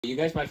You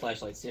guys buy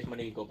flashlights. See if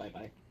money you go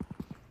bye-bye.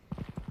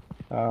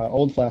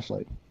 Old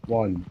flashlight.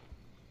 $1.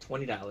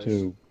 $20.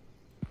 $2.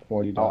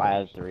 $40. Oh, I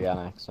had 3 on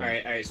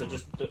accident. Alright, so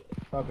just do,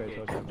 Okay,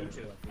 so do it's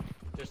 2.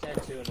 Just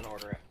add 2 and then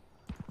order it.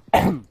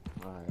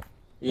 Alright.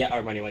 Yeah,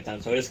 our money went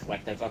down, so it is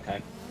collective. Okay.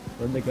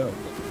 Where'd they go?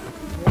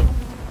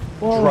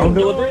 Drone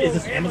delivery? Is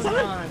this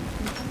Amazon?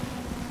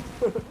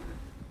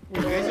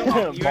 You guys don't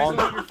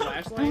have your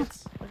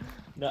flashlights?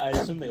 No, I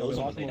assume they lose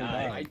them when they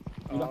die.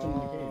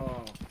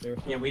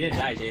 Yeah, we didn't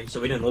die, James,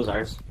 so we didn't lose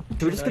ours.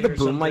 Do we just get the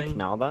boom mic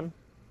now then?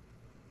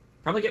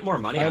 Probably get more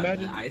money I out of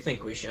imagine. it. I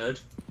think we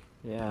should.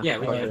 Yeah. Yeah,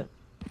 we Alright. can.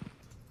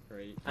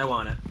 Great. I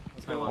want it.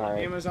 Let's go.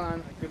 Alright.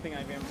 Amazon. Good thing I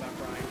have Amazon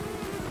Prime.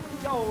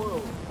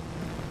 Yo!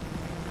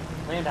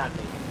 Land on me.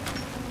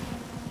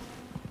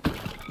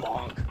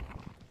 Bonk.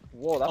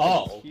 Whoa, that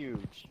Oh. was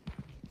huge.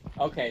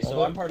 Okay,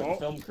 so I'm part of the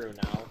film crew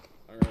now.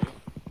 Alright.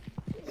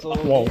 So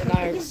Whoa. Nate and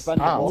I are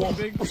expendable. It's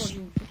a big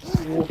fucking...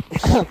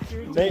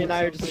 Nate and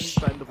I are just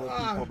expendable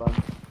people then.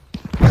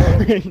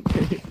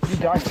 You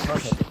died in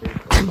front of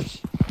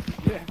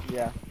Yeah.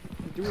 Yeah.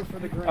 Do it for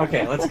the grand.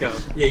 Okay, let's go.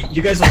 Yeah,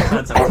 you guys have the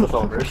concept of the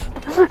filmers.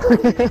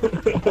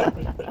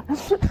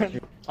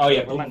 Oh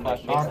yeah, but my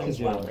flash makes things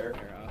louder.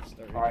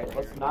 Alright,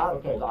 let's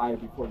not die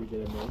before we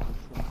get in there.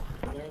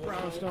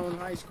 Brownstone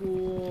High We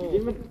School. didn't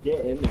even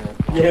get in there.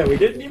 Yeah, we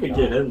didn't even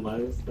get in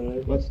last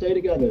time. Let's stay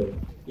together.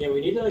 Yeah,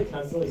 we need to like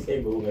constantly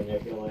stay moving, I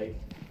feel like.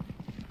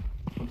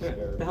 I'm Get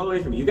scared. the hell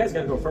away from me. You guys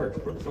gotta go first.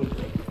 We're the film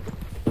crew.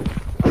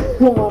 I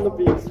don't want to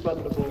be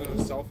expendable.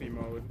 Selfie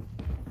mode.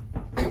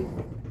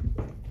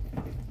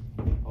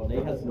 Oh,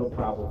 Nate has no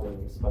problem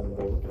being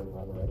expendable with him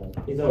right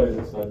now. He's always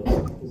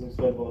expendable. He's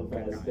expendable in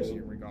France Nice,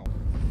 here too. we go.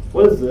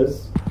 What is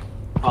this?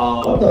 What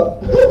Um,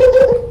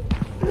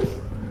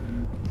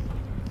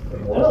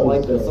 I don't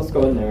like this. Let's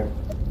go in there.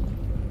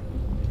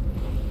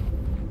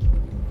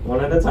 one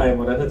at a time,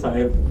 one at a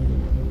time.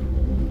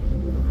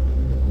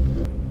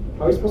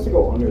 How are we supposed to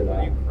go under How do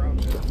that? you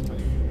crouch it?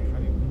 How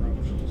do you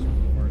crouch just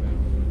far down?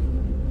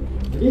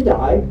 Did he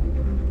die?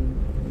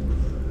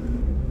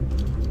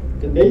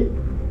 Did Nate?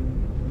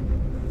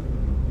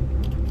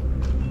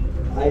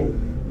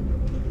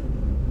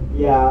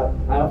 Yeah,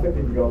 I don't think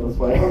we can go this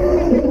way.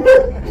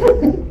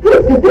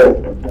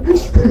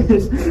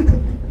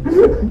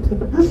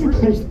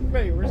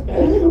 Wait, where's that?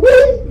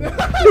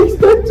 He's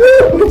dead too!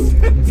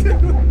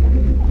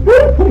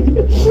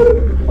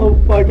 Oh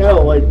fuck, I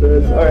don't like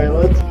this. Alright,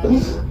 let's...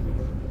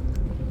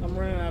 I'm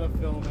running out of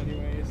film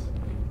anyways.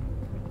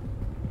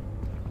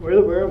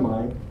 Where am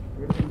I?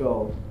 Where'd you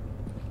go?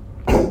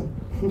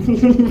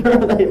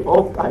 Where are they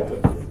both died?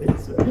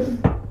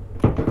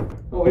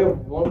 Oh, we have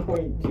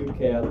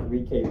 1.2k out of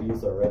 3k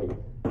views already.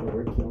 Oh,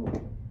 we're killing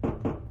it.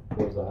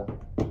 Where's that?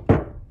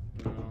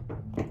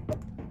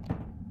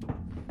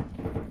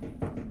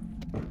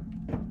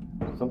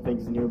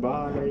 Something's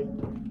nearby.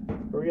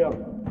 Hurry up.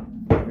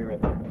 I'll be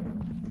right there.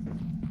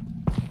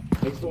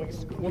 Make someone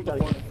scoot. What the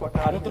Gotta get fuck?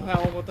 out What of the here.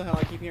 hell? What the hell?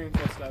 I keep hearing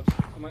footsteps.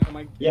 Am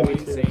I Yeah, me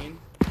too. insane?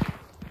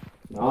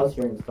 No, I was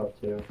hearing stuff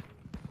too.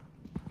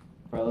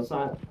 Alright, let's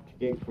not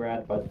get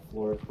grabbed by the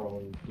floor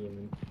crawling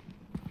demon.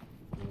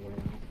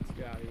 Let's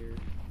get out of here.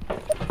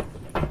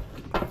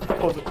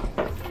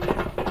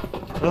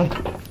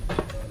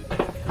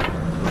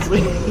 Let's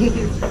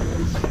leave.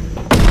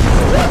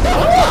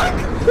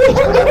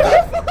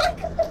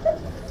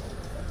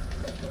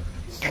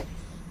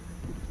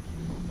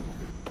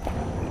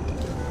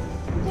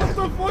 What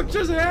the fuck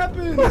just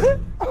happened? Why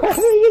did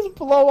he just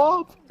blow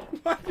up?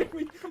 Why did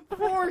we...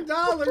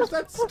 $4?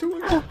 That's too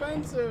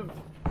expensive.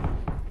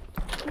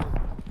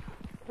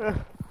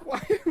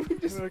 Why did we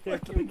just Okay,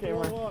 fucking okay,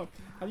 blow up?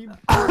 How do you...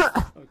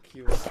 Oh,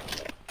 cute.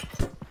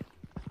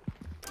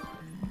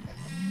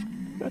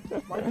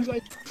 Why did you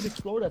guys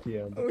explode at the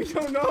end? We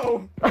don't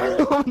know.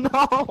 Oh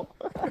no!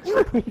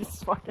 We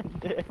just fucking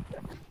did.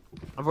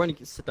 Everyone,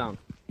 sit down.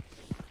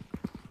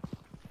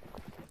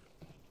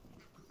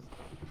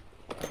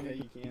 Yeah,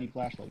 you You need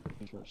flashlight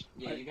first.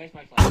 Yeah, you guys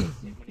buy flashlights.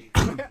 See if money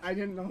you can. I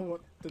didn't know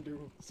what to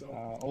do,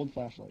 so... Old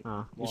flashlight.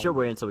 You should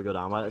wait until we go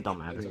down, but it don't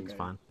matter, It's it's okay.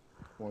 fine.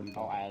 $40.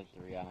 Oh, I had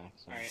 3 on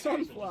accident.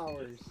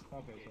 Sunflowers.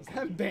 Is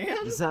that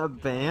banned? Is that a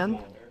band?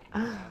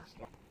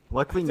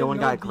 Luckily, no one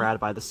got grabbed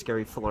by the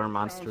scary floor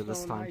monster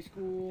this Brownstone High time.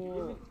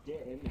 School.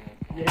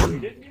 Yeah, we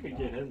didn't even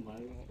get in last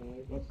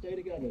time. Let's stay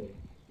together.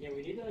 Yeah,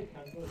 we need to like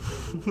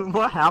constantly.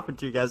 What happened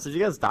to you guys? Did you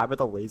guys die by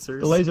the lasers?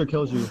 The laser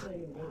kills you.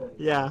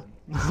 Yeah.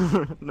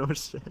 No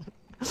shit.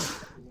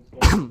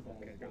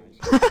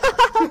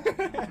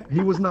 He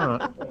was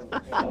not.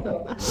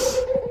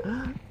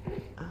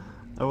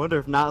 I wonder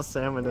if not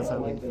Salmon is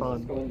having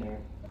fun.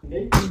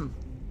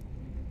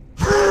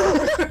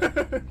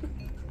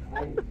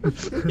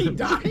 He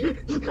died?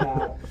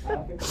 Yeah, I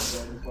don't think it's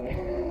going this way.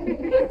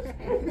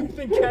 I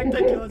think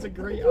Cacti is a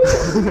great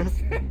idea.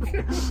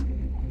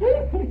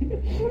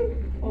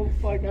 Oh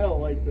fuck, I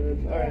don't like this.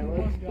 Alright,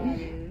 let's go.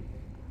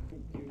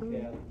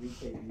 2K out of 3K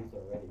views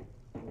already.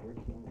 We're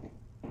killing it.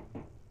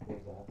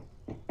 Where's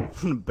that?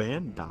 The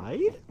band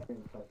died?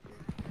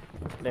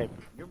 Nick,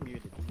 you're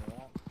muted, you know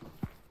that?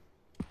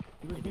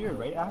 was weird.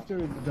 Right after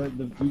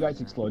you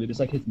guys exploded, it's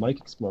like his mic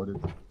exploded.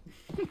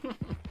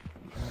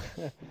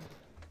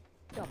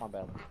 Yeah, my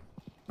bad.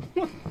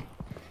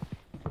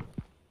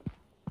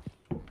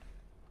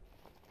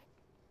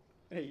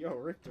 Hey, yo,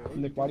 Richter.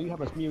 Nick, why do you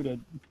have us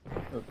muted?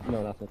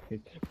 No, that's not the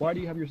case. Why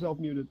do you have yourself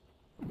muted?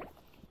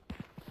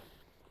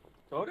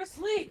 Go to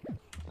sleep.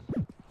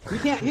 We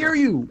can't hear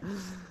you!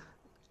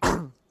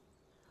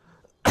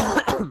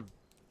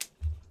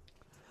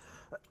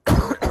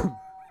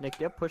 Nick,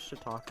 get push to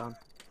talk on.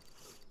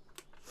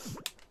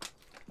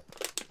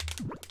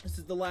 This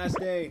is the last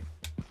day.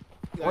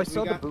 Oh, I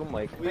saw the boom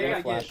mic. we We got gotta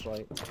a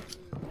flashlight.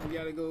 We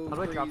gotta go. How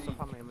do I drop crazy.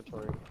 stuff on my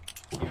inventory?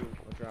 Q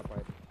or drop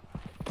right.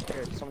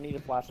 Here, does someone need a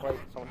flashlight?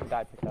 Someone who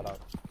died, pick that up.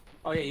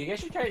 Oh yeah, you guys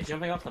should try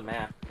jumping off the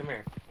map. Come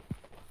here.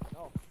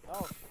 No,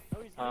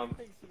 he's doing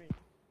things to me.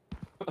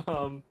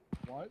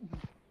 What?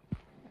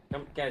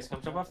 Come, guys,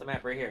 come jump off the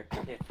map right here.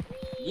 Yeah.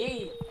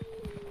 Yay!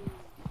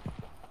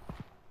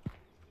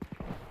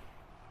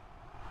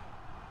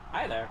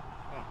 Hi there.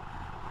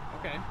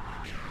 Okay.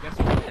 Guess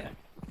Hi what? there.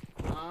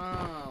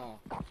 Oh.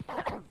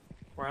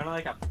 We're on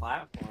like a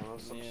platform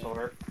of some Yeah.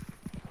 sort.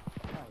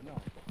 Oh,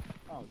 no.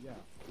 Oh, yeah.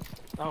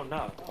 Oh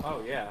no.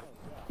 Oh yeah.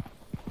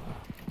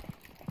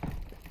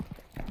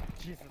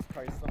 Jesus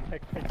Christ, I'm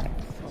like,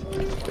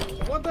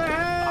 What the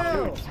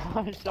hell?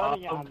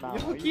 shutting on now.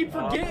 You keep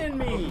forgetting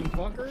me,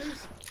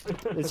 fuckers.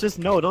 It's just,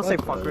 no, don't say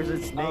fuckers,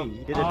 it's Nate.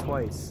 You did it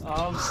twice.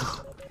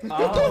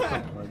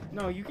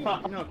 No, you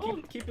can. No,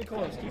 keep it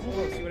close. Keep it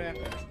close. See what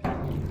happens.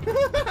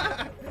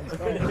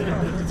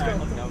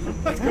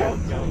 Let's go.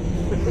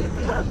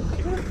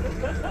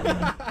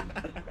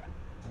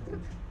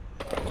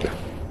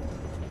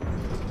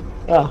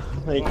 Oh,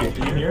 thank you.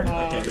 Are you here?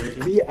 Okay, very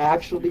good. We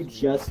actually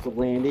just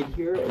landed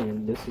here,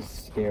 and this is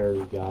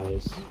scary,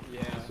 guys.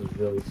 Yeah. This is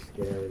really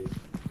scary.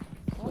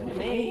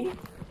 Me?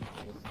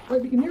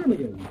 Wait, we can hear him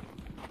again.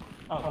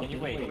 Oh, can you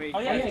wait? Wait, Oh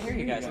yeah, I let's can hear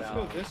you guys Let's now.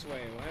 go this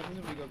way. What happens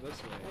if we go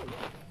this way?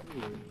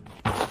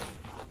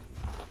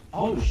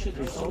 Oh shit,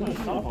 there's so much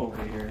stuff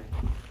over here.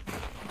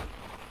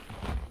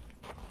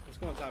 Let's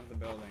go on top of the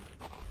building.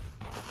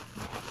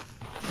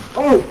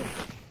 Oh!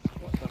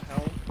 What the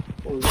hell?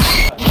 What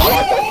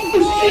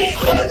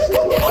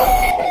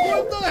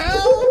What the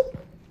hell?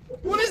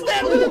 What is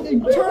that little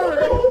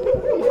turd?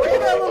 Look at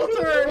that little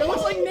turd. It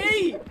looks like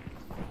Nate.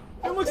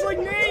 It looks like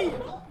Nate.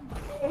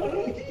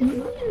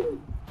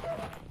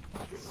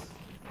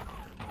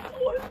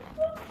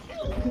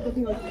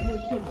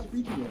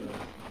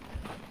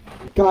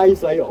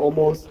 Guys, I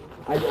almost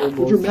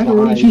With your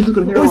macaroni cheese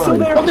looking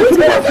hairline.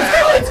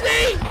 It's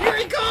Nate. Here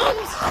he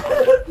comes.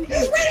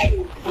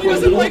 He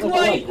doesn't like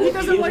light. He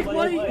doesn't like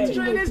light. His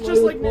train is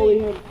just like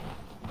Nate.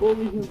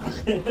 Bully him.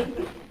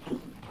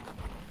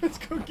 Let's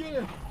go get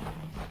him.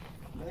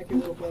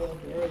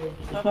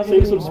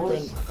 Save some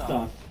sprint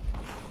stuff.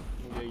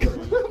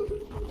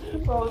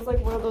 Bro, it was like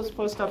one of those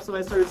post-ups and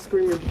I started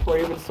screaming before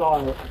I even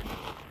saw it.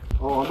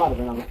 Oh, I might have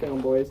been on the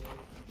film, boys.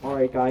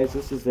 Alright, guys,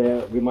 this is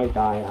it. We might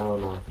die. I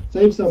don't know.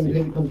 Save some in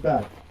case it comes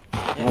back.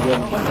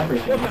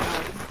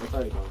 It's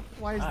already gone.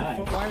 Why is the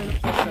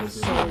footsteps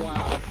so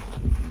loud?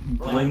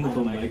 Blame the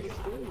boom mic.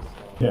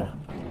 Yeah.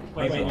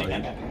 Wait.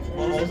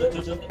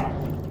 Just.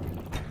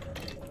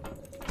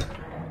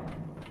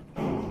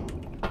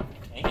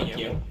 Thank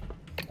you.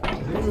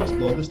 Did it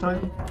explode this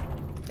time?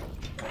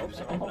 I hope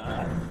so.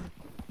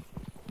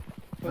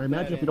 I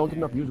imagine if we don't get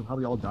enough views, we'll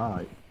probably all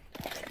die.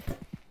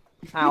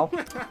 Ow.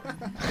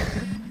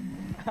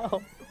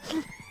 Ow.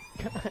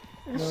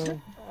 There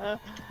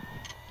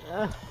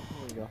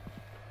we go.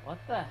 What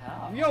the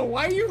hell? Yo,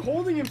 why are you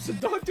holding him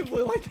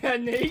seductively like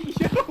that, Nate?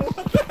 Yo,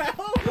 what the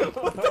hell?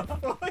 What the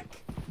fuck?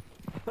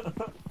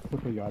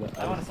 We got it.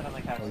 I want to sit on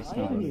the couch. I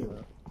am here.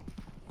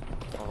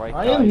 Alright,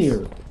 I am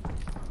here.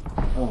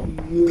 Oh.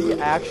 We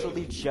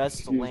actually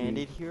just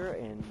landed here,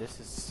 and this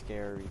is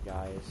scary,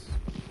 guys.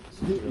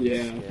 This is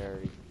really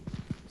scary.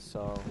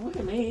 So, Look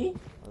at me.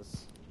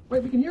 let's...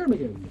 Wait, we can hear him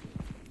again.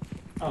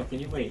 Oh, can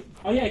you wait?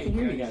 Oh yeah, I can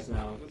hear you guys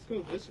now. Let's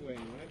go this way.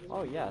 What happens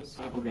Oh, if we yes.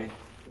 go Okay.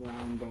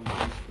 Round going to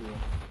school.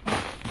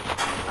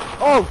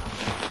 Oh!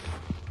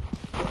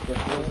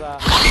 What was that?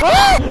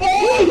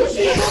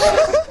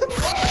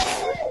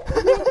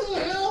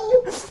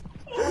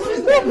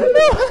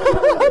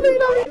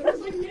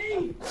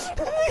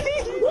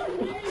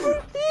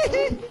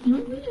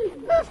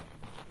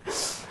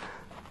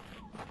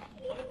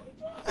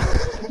 I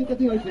think that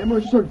thing on camera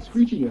just started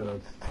screeching at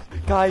us.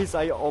 Guys,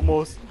 I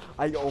almost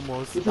With your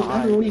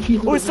died. macaroni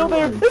cheese Oh, it's still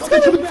there! hairline. It's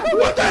coming!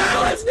 What the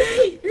hell? It's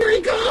Nate! Here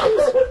he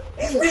comes!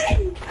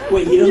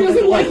 Wait, He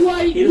doesn't like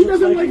light! He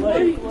doesn't like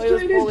light! Let's His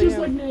train is bully just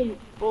him. like Nate!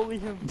 Bully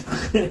him.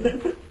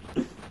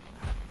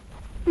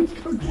 Let's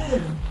go get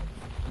him!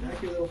 Back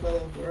here, little fella.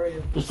 Where are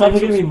you? There's probably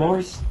gonna be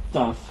more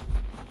stuff.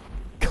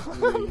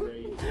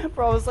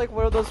 Bro, it was like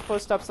one of those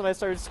footsteps and I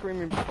started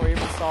screaming before I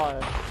even saw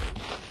it.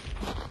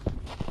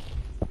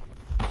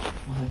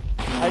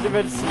 I didn't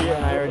even see it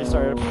and I already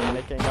started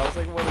panicking. I was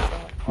like, what is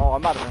that? Oh,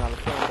 I'm about to run out of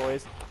film,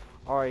 boys.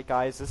 Alright,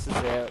 guys, this is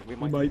it. We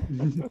might.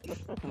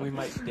 We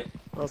might get.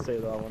 I'll say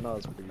that one. That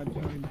was pretty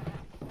good.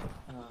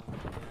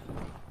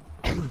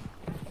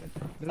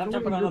 Stop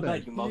jumping on the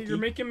bed, you monkey. You're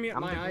making me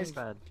I'm my making eyes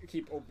bed.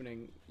 keep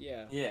opening.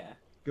 Yeah. Yeah.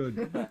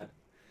 Good.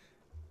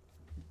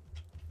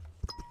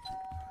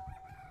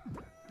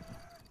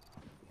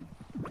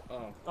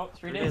 Oh,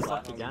 3 days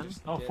left again?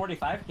 Oh,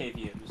 45k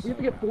views. We have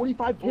to get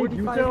 45k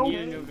views 45K now? We need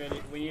a new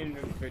video. We need a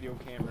new video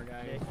camera,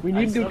 guys. We I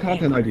need still new can't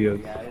content hear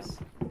you ideas. guys.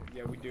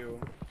 Yeah, we do.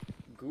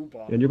 Goo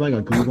ball. And you're buying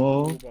a goo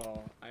ball? Goo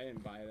ball. I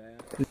didn't buy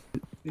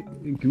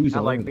that. Goo's I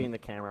like on it. being the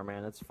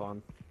cameraman. It's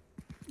fun.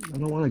 I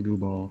don't want a goo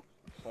ball.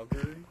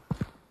 Hugger.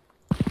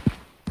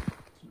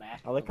 Smash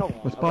I like how.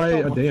 Let's I buy like how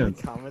a one of the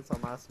dance. comments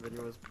on last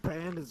video was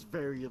 "band is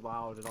very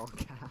loud" in all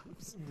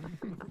caps.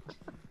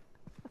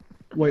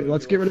 Wait,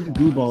 let's get rid of the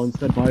goo ball and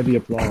instead buy the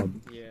applaud.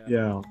 Yeah.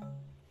 Yeah.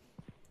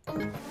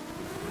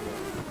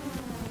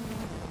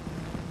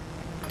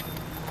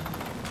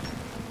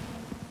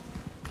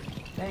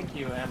 Thank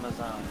you,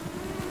 Amazon.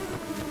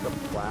 The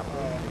flap.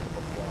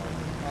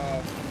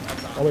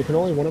 Oh wait, can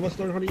only one of us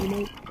learn how to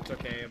emote? It's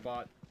okay. I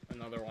bought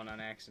another one on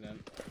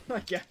accident. I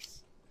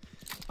guess.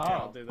 Oh, Yeah,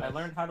 I'll do I this.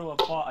 learned how to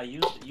applaud. I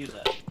use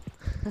it.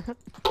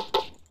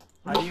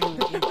 How do you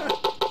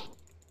emote?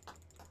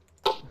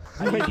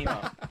 How do you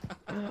emote?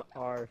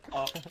 R.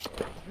 Oh,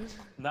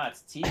 no,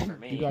 it's T for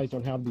me. You guys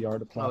don't have the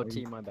art of Oh, plotting.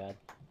 T, my bad.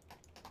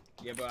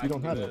 Yeah, but I You can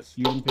don't have do it. this.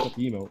 You didn't pick up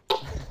the emote.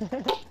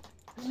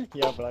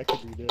 Yeah, but I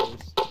could do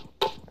this.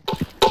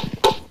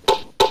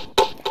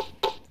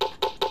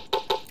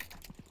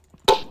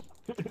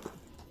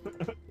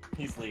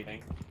 He's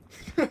leaving.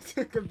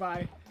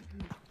 Goodbye.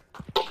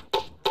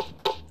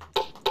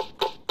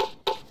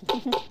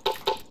 You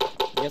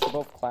guys are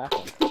both clapping.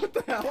 What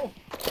the hell?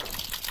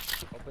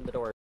 Open the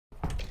door.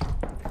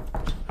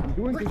 I'm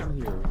doing things in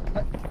here.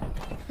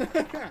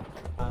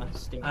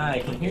 Stinky. I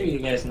can hear you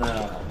guys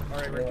now.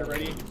 Alright, Richter,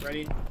 ready?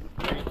 Ready?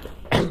 Ready?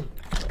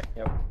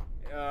 Yep.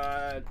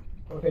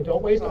 Okay,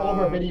 don't waste all of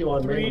our video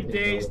on 3 random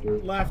days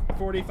things, left,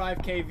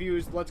 45k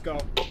views. Let's go.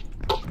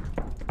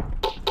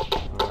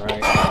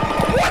 Alright.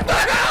 What the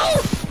hell?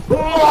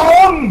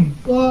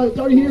 it's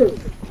already here.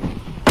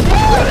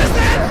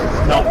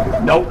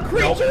 No.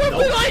 Creature of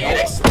the night, it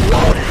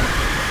exploded!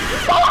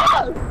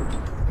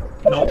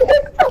 No.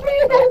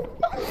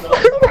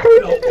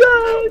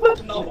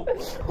 No.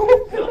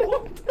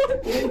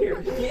 Get in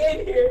here. Get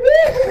in here.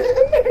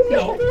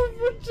 No.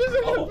 What just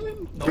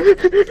happened?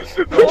 It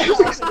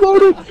just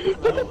exploded.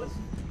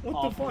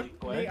 What the fuck?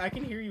 Nate, I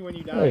can hear you when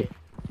you die. Hey,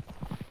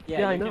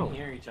 Yeah, I you know. can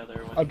hear each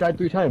other. When I've died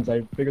 3 times.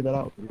 I figured that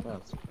out pretty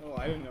fast. Oh,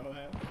 I didn't know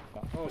that.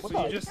 Oh, What so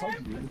the you just...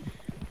 heck, dude?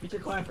 Get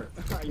your clapper.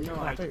 I know.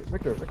 Hey,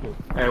 Victor.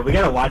 Alright, we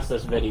gotta watch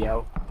this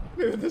video.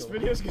 Dude, this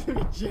video's gonna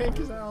be jank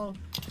as hell.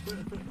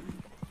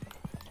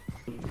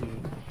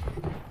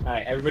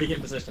 Alright, everybody get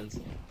in positions.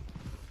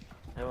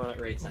 I want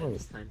it right side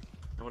this time.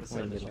 I want to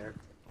sit in the chair.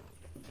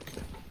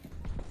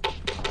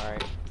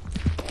 Alright.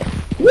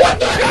 What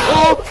the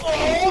hell? It's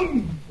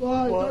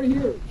already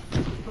here.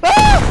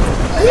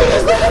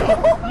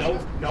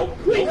 No.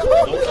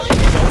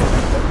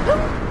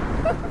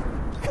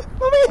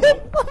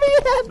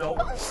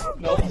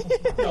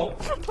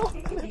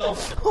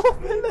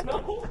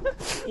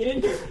 Get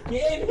in here.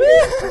 Get in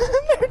here.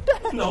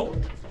 No.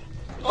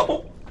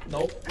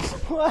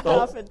 What No.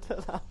 happened to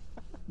them?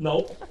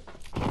 No.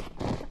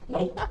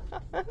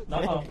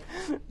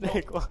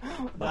 Nick, what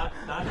Not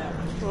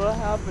happening.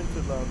 happened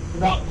to them?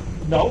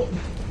 No.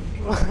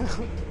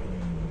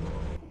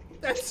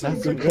 That's That's some a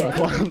good good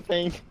One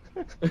thing.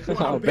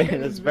 Oh,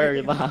 man, it's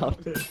very loud.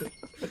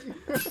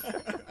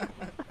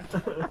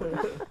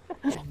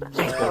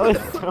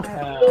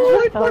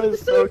 That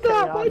was so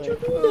chaotic.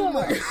 Oh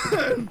my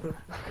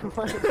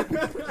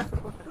god.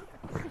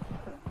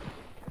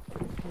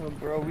 Oh,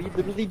 bro, we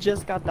literally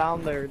just got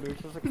down there. There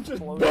was just like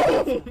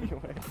explosions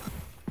everywhere.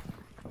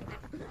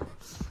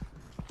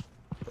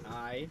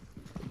 I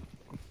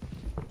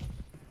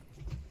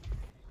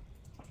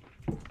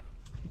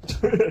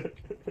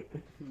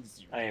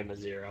am a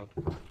 0.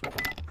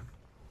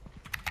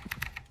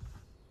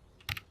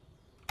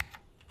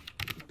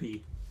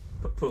 P.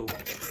 Poo.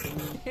 Please,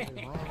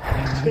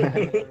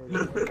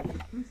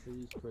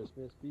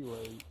 Christmas, be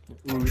late.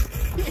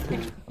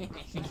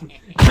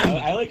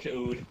 I like to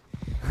ood.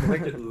 I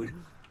like to ood.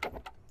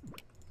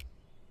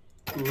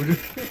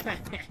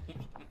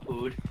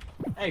 Ood.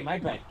 Hey, my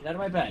bed. Get out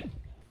of my bed.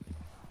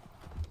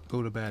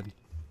 Go to bed.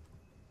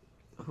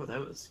 Oh, that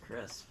was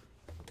crisp.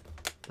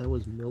 That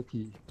was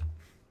milky.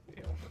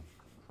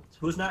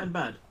 Who's not in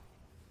bed?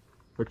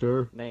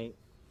 Victor, Nate.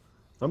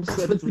 I've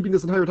been sleeping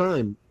this entire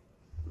time.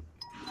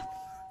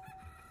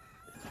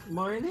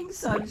 Morning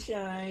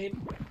sunshine.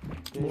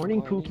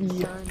 Morning,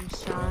 Pookie.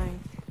 Sunshine.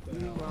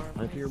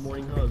 Time for your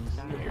morning hugs.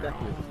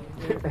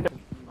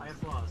 My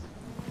applause.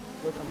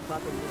 Look, I'm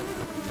clapping.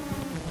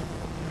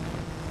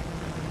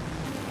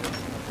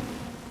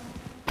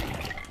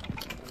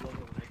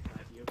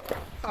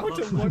 How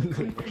to look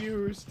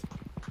confused.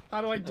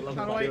 How do I do?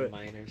 How do I?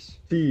 Minors.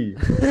 T.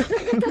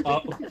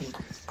 Oh.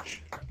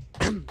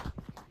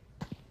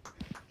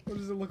 What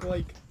does it look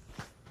like?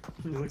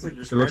 It looks like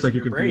you're It looks like scratching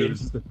you're your brain.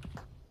 confused.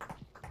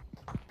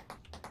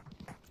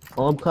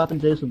 Oh, I'm clapping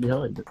Jason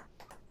behind.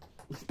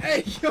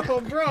 Hey, yo,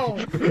 bro!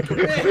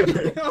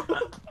 Hey, yo!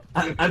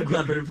 I'm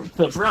clapping from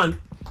the front.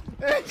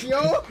 Hey,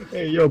 yo!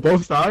 Hey, yo,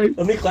 both sides?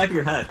 Let me clap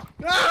your head.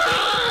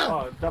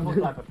 Ah! Oh, double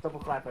clap it, double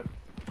clap it.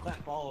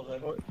 Clap all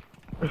of them.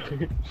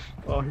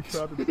 Oh, he's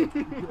trying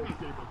to...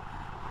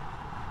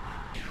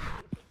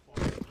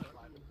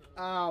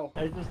 Ow.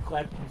 I just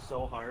clapped you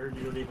so hard,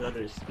 you don't even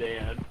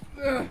understand.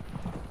 Ugh.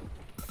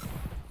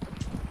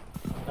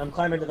 I'm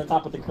climbing to the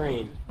top of the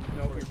crane.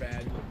 Nope, you're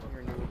bad.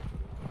 You're a noob.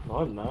 No,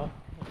 I'm not.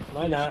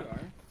 Why not?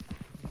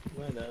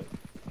 You are. Why not?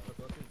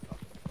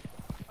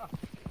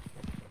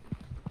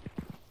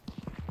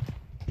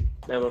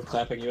 I love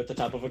clapping you at the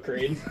top of a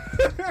crane.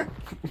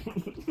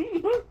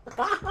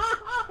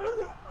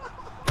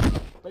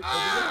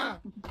 Ah!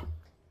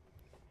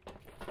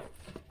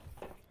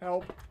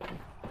 Help.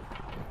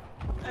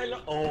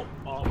 Hello.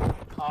 I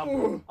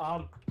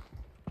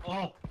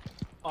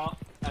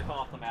fell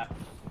off the map.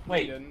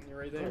 Wait. You didn't. You're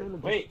right there.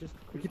 Wait.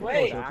 Keep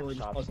Wait. it close,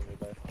 Shops in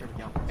there. Here we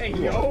go. Hey,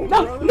 yo,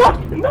 No,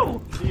 brother.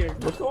 no. Here.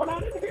 What's going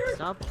on in here?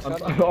 Stop. I'm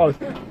Stop. sorry,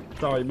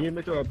 sorry, me and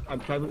Mitchell, I'm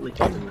privately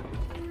talking.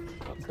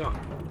 Let's go.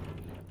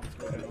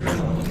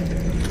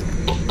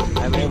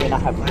 I may or may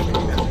not have my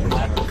somewhere.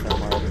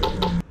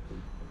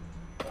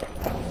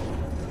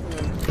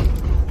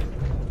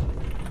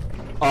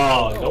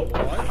 Oh, nope.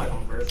 What?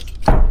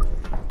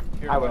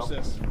 Here, I watch will.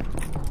 this.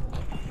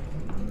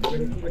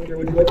 Would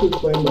you like to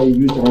explain why you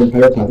used our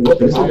entire time? What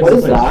is that? What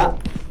is that?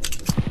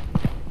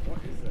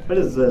 What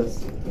is this?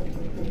 This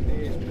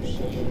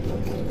machine.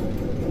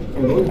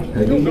 Yo,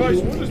 Yo, guys,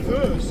 what is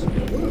this?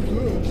 What is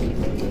this?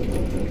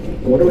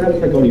 I wonder what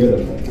happens if I go near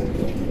them.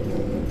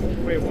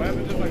 Wait, what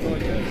happens if I go like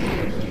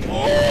this?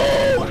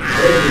 Oh!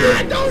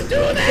 Ah! Don't do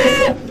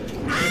that!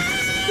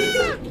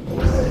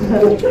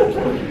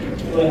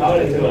 Wait, how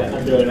would I do it?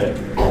 I'm doing it.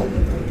 Oh.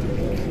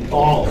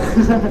 Oh,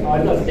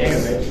 it does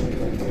damage.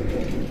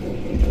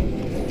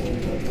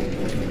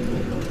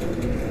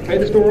 Hey,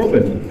 this door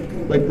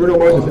open. Like Bruno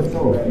Mars is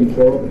himself. Each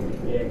door open.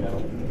 There you go.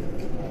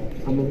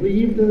 I'm gonna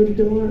leave the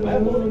door Am I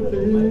pulling the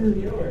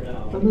open. door or no?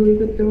 I'm gonna leave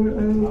the door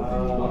open.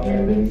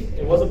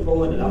 It wasn't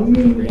pulling it out. Yeah.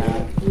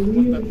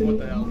 What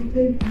the hell?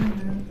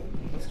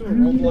 Let's do a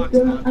Roblox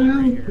lobby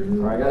right here.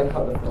 Alright, I gotta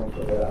cut the film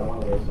for that. I don't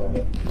wanna waste all of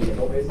it.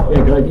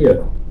 Yeah, good idea.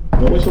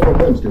 Don't waste all our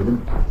film, stupid.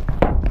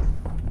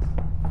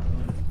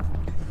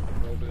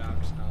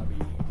 Roblox hobby.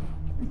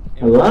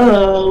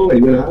 Hello? Are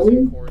you in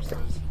Halloween? Courses.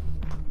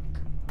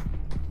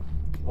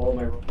 All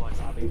my Roblox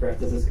hobby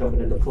practice is coming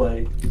into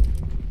play.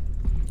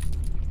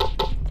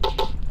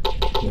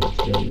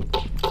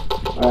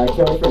 I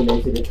can't wait for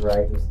Nate to get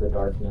dragged into the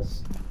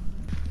darkness.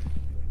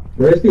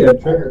 Where's the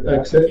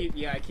exit?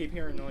 I keep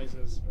hearing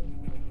noises.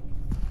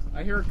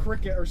 I hear a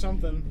cricket or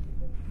something.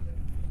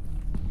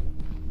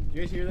 Do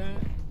you guys hear that?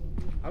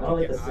 How do I don't I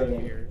like get the out of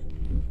singing. here?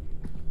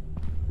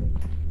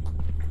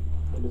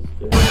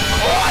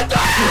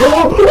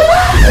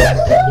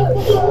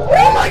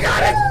 Oh my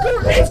god,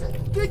 it's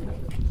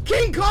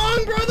King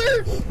Kong,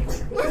 brother!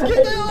 Let's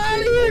get the hell out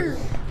of here!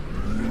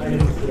 I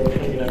didn't see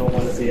anything and I don't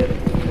want to see it.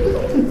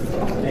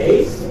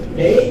 Nate?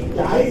 Nate?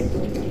 Guys?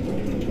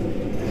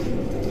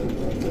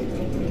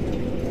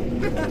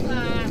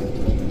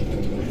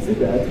 Is it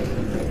dead?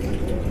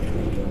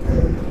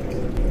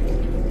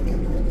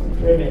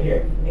 Wait a minute,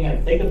 here. Hang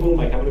on, take the boom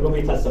mic. I'm gonna go be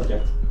a test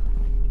subject.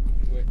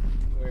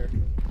 Where?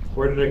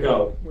 Where did it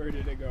go? Where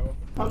did it go?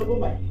 Found the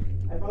boom mic.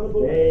 I found the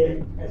boom Hey.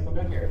 mic. Guys, come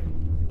down here.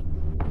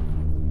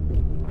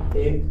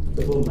 Dave,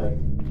 the boom mic.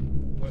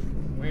 What?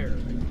 Where?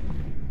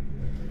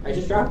 I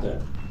just dropped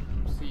it.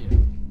 See it.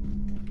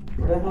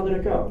 Where the hell did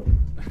it go?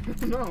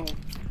 No.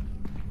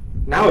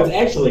 Now it's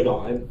actually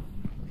gone.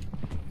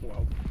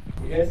 Well,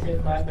 You guys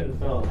can clap and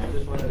film. I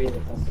just want to be the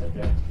test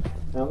subject.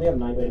 I only have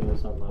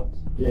 9% left.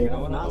 Yeah, I I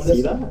wanna want to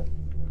see that.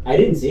 I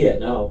didn't see it,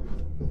 no.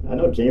 I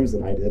know James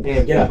and I did.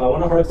 Man, get up. I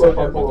want a it hardcore looked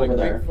parkour like over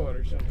there.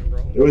 Bigfoot or something, bro.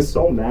 It was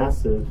so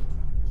massive.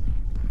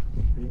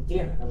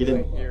 Damn it. He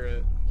didn't- I hear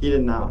it. He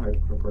did not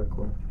hardcore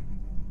parkour.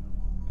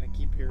 I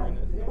keep hearing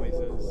it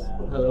noises.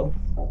 Hello?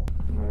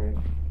 Alright.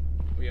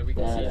 Oh, yeah, we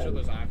can see each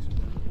other's oxygen.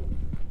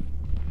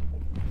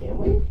 Can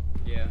we?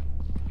 Yeah.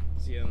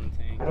 See it in the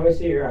tank. How do I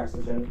see your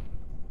oxygen?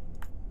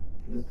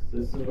 This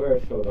is where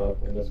it showed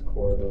up in this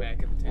corridor.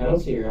 Back of the I tank. don't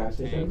see your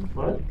oxygen. Tank.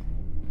 What?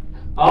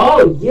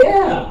 Oh,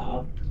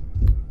 yeah!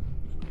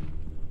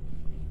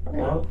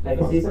 No, I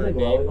can see something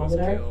glowing over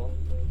there.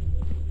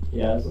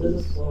 Yes. What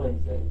is this glowing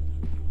thing?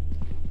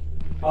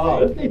 Oh,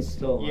 Oh, this Nate's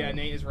still Yeah, alive.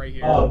 Nate is right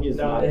here. oh he's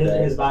no, not his,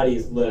 dead. his body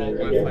is Oh, literally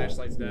right my here.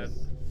 flashlight's dead.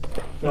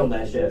 Film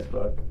that shit.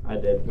 Facebook. I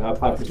did. I'll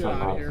talk to Get out of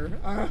someone.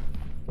 here.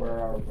 Where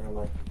am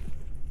I?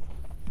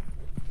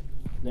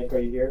 Nick, are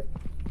you here?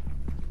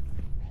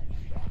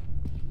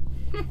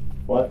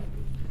 What?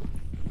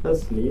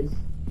 That's sneeze.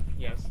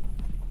 Yes.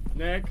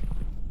 Nick,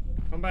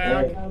 come I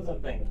back. found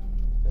something.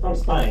 I found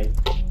spine.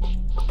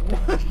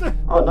 What the?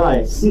 Oh,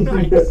 nice.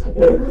 Nice.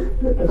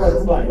 I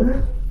found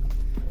spine.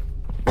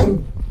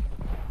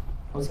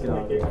 Let's get out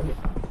of here.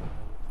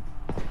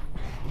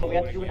 But we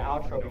have to do an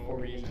outro before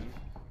we leave.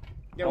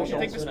 Yeah, we should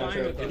take the spine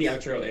with Do us. the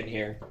outro in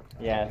here.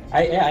 Yeah.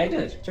 I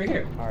did. It's right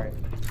here. Alright.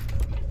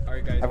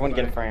 Alright, guys. Everyone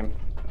get a goodbye. frame.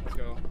 Let's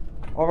go.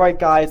 Alright,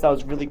 guys, that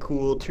was really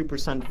cool.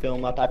 2%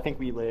 film left. I think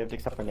we lived,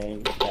 except for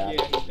Nate. He's dead.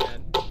 Yeah, he's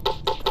dead.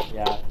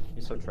 Yeah,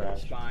 he's so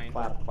trash. Fine.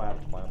 Clap,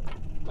 clap, clap.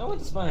 Oh,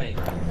 it's fine.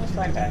 What's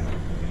backpack?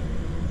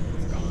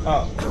 It's gone.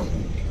 Oh.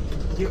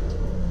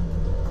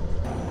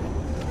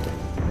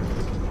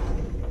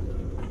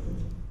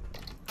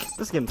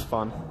 This game's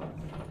fun.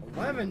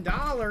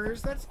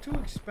 $11? That's too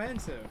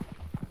expensive.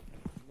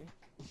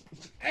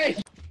 Hey!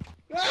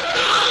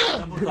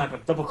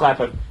 Double clap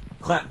him.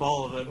 Clap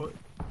ball of him.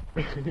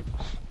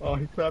 Oh,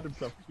 he clapped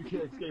himself. You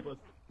can't escape us.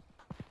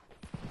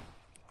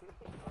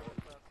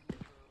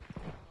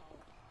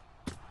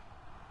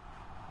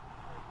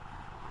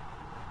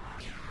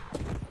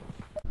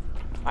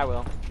 I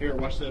will. Here,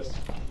 watch this.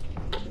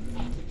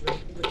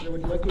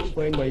 Would you like to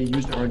explain why you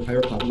used our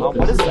entire population?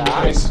 What is that?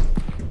 Nice.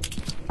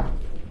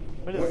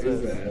 What is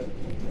this? that?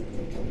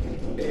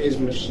 It is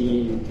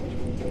machine.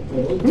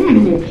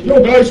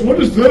 Yo guys, what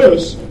is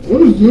this?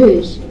 What is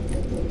this?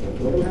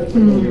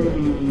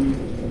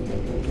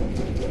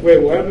 Wait,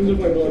 what happens if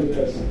I go like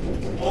this?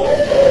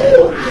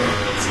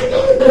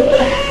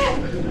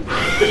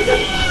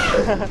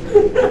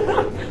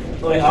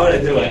 Wait, how would I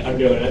do it? I'm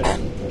doing it.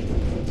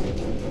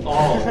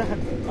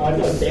 Oh, I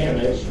got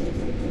damage.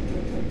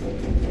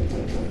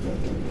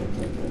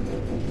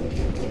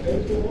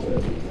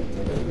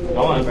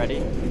 Go on.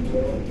 Ready?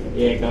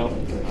 Yeah, go.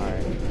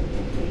 Alright.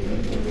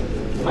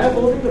 Am I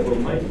holding the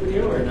boom mic for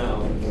you or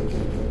no?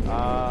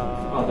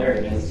 Oh, there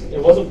it is. It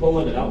wasn't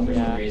pulling it out for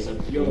some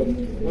reason. Yo,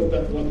 what the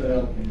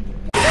hell?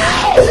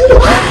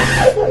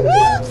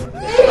 Oh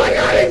my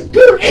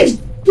god,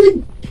 it's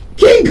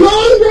King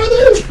Kong,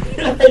 brother!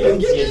 I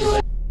didn't see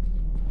anything.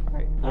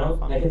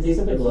 Alright. I can see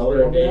something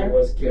glowing over there.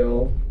 Was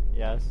kill.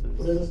 Yes.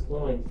 What is this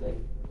glowing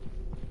thing?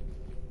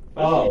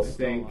 Oh. I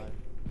think.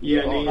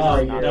 Yeah, Nate's Oh,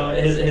 right no,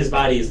 here. his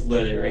body is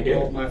literally right here.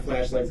 Oh, my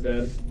flashlight's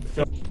dead.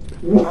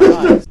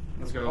 Alright.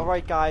 Let's go.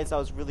 Alright, guys, that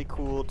was really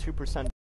cool. 2%